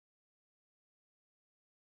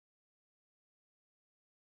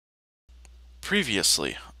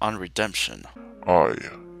Previously on Redemption. I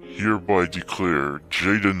hereby declare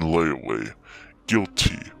Jaden Layaway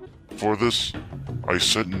guilty. For this, I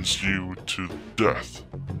sentence you to death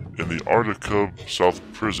in the Arctica South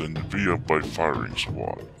Prison via by firing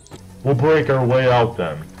squad. We'll break our way out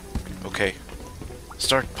then. Okay.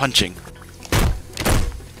 Start punching.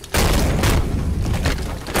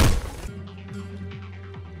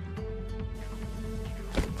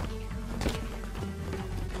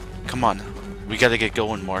 Come on. We gotta get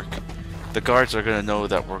going, Mark. The guards are gonna know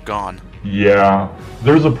that we're gone. Yeah,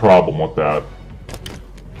 there's a problem with that.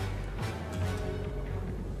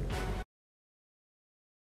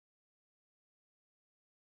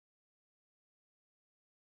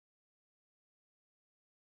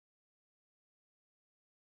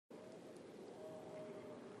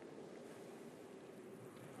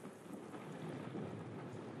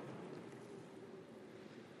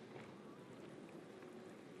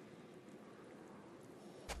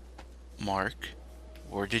 Mark,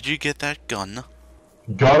 where did you get that gun?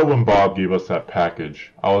 Gatto and Bob gave us that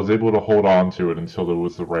package. I was able to hold on to it until it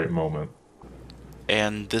was the right moment.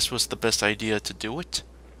 And this was the best idea to do it?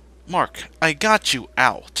 Mark, I got you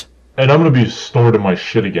out. And I'm gonna be stored in my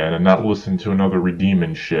shit again and not listen to another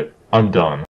redeeming shit. I'm done.